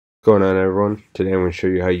What's going on, everyone? Today I'm going to show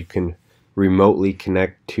you how you can remotely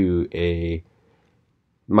connect to a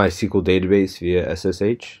MySQL database via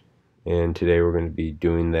SSH, and today we're going to be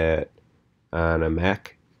doing that on a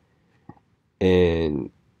Mac.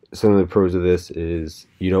 And some of the pros of this is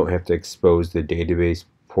you don't have to expose the database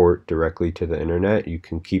port directly to the internet. You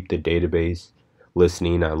can keep the database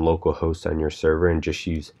listening on localhost on your server and just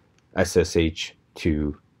use SSH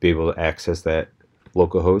to be able to access that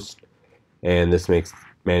localhost. And this makes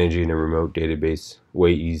managing a remote database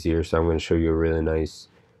way easier. So I'm going to show you a really nice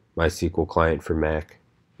MySQL client for Mac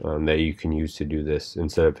that you can use to do this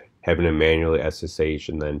instead of having to manually SSH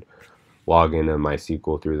and then log into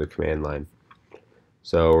MySQL through the command line.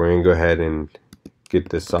 So we're going to go ahead and get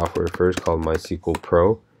this software first called MySQL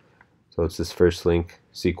Pro. So it's this first link,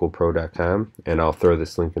 sqlpro.com, and I'll throw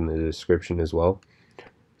this link in the description as well.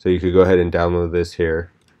 So you could go ahead and download this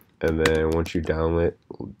here, and then once you download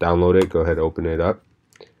it, go ahead and open it up.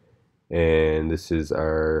 And this is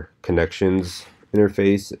our connections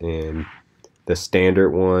interface, and the standard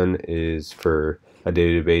one is for a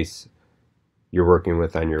database you're working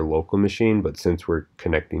with on your local machine, but since we're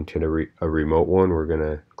connecting to a remote one, we're going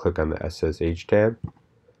to click on the SSH tab.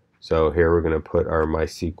 So here we're going to put our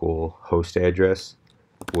MySQL host address,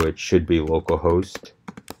 which should be localhost,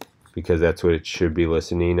 because that's what it should be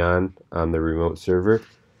listening on the remote server,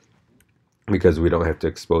 because we don't have to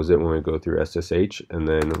expose it when we go through SSH. And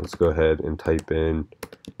then let's go ahead and type in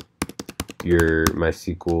your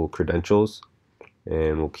MySQL credentials,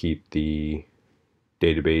 and we'll keep the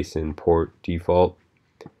database and port default.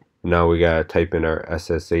 Now we gotta type in our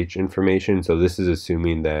SSH information. So this is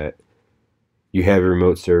assuming that you have a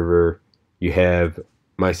remote server, you have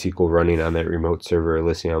MySQL running on that remote server,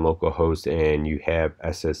 listening on localhost, and you have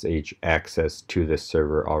SSH access to this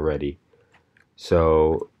server already.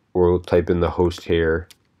 So we'll type in the host here,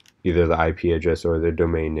 either the IP address or the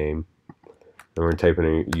domain name. And we're typing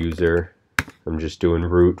in user. I'm just doing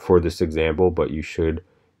root for this example, but you should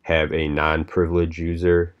have a non-privileged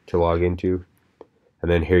user to log into.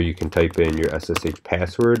 And then here you can type in your SSH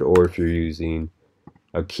password, or if you're using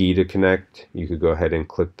a key to connect, you could go ahead and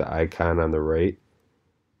click the icon on the right,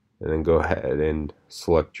 and then go ahead and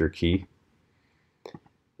select your key.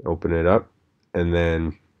 Open it up, and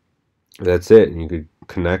then that's it. And you could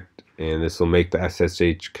connect, and this will make the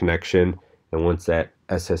SSH connection, and once that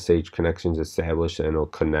SSH connection is established, then it'll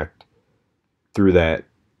connect through that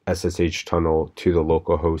SSH tunnel to the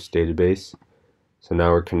localhost database. So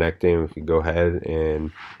now we're connecting. We can go ahead,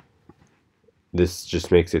 and this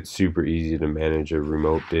just makes it super easy to manage a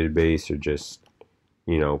remote database, or just,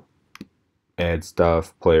 add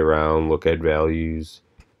stuff, play around, look at values,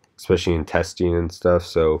 especially in testing and stuff.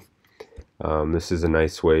 So this is a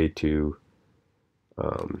nice way to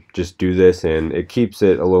just do this, and it keeps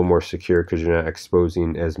it a little more secure because you're not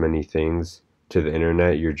exposing as many things to the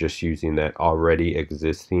internet. You're just using that already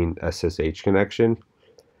existing SSH connection,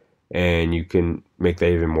 and you can make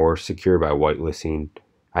that even more secure by whitelisting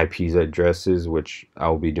IP addresses, which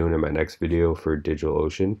I'll be doing in my next video for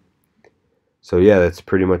DigitalOcean. So yeah, that's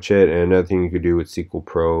pretty much it. And another thing you could do with SQL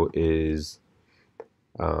Pro is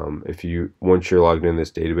once you're logged in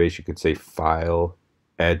this database, you could say file,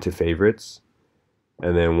 add to favorites,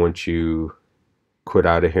 and then once you quit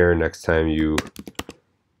out of here, next time you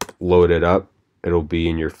load it up, it'll be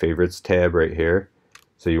in your favorites tab right here,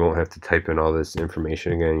 so you won't have to type in all this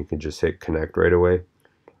information again. You can just hit connect right away.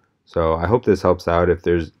 So I hope this helps out. If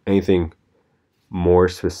there's anything more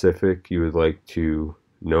specific you would like to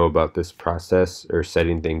know about this process or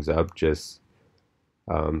setting things up, just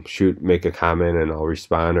make a comment and I'll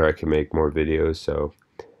respond, or I can make more videos.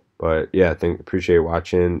 But yeah, appreciate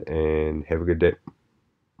watching, and have a good day.